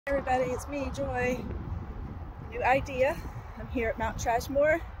Everybody, it's me, Joy. New idea. I'm here at Mount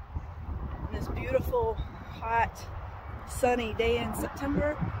Trashmore on this beautiful, hot, sunny day in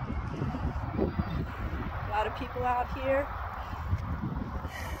September. A lot of people out here.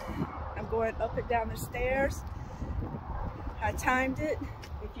 I'm going up and down the stairs. I timed it.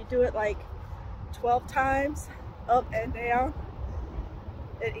 If you do it like 12 times up and down,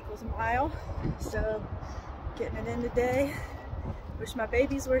 it equals a mile. So getting it in today. Wish my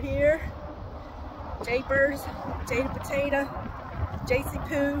babies were here. Japers, Jada Potato, JC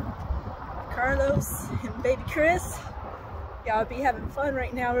Poo, Carlos, and baby Chris. Y'all be having fun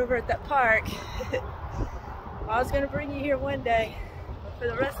right now over at that park. I was gonna bring you here one day, but for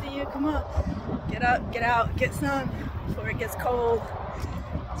the rest of you, come on. Get up, get out, get sun before it gets cold.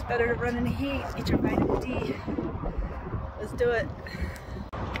 It's better to run in the heat, get your vitamin D. Let's do it.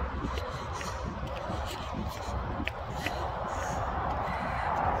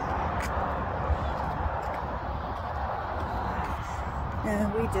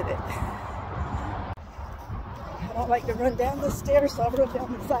 And we did it. I don't like to run down the stairs, so I'll run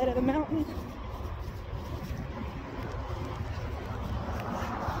down the side of the mountain.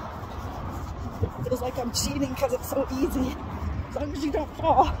 It feels like I'm cheating because it's so easy, as long as you don't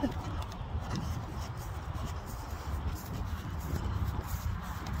fall.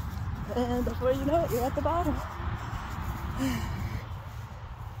 And before you know it, you're at the bottom.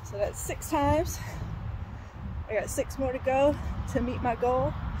 So that's 6 times. I got 6 more to go to meet my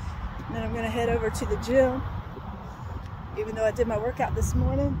goal. And then I'm gonna head over to the gym. Even though I did my workout this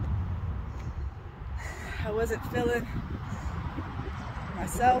morning, I wasn't feeling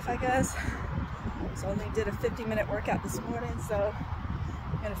myself, I guess. So I only did a 50-minute workout this morning, so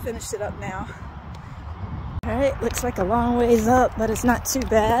I'm gonna finish it up now. All right, looks like a long ways up, but it's not too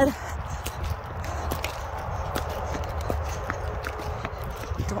bad.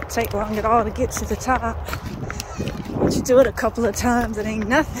 Don't take long at all to get to the top. Once you do it a couple of times, it ain't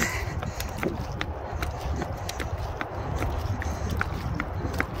nothing.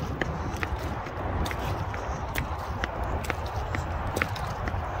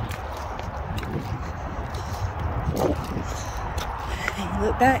 And you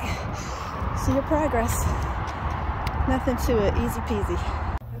look back, see your progress. Nothing to it, easy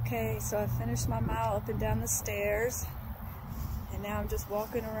peasy. Okay, so I finished my mile up and down the stairs, and now I'm just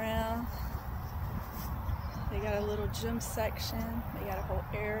walking around. They got a little gym section. They got a whole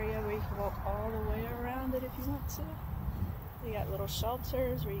area where you can walk all the way around it if you want to. They got little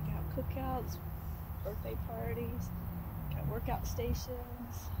shelters where you can have cookouts, birthday parties, got workout stations,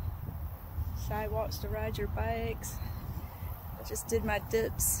 sidewalks to ride your bikes. I just did my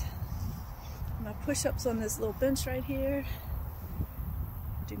dips, my push-ups on this little bench right here.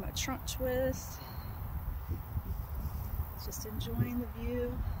 Do my trunk twist. Just enjoying the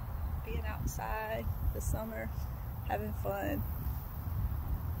view, being outside this summer, having fun.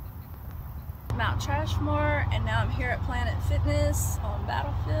 Mount Trashmore, and now I'm here at Planet Fitness on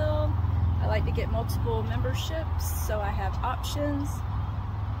Battlefield. I like to get multiple memberships, so I have options.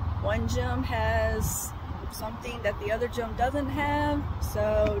 One gym has something that the other gym doesn't have,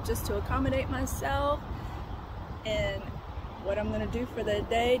 so just to accommodate myself. And what I'm gonna do for the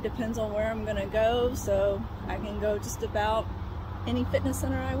day depends on where I'm gonna go, so I can go just about any fitness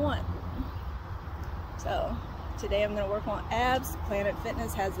center I want. So today I'm gonna work on abs. Planet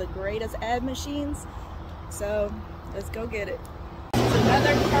Fitness has the greatest ab machines, so let's go get it.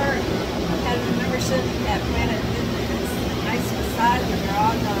 Another part of having a membership at Planet Fitness, nice massage when you're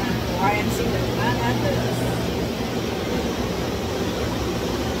all done. YMC does not have this.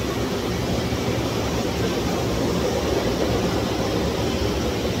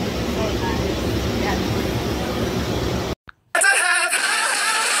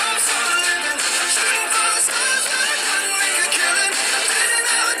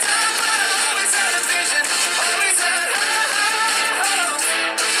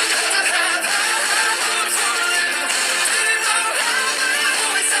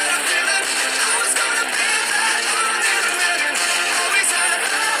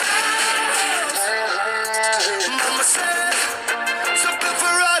 Mama said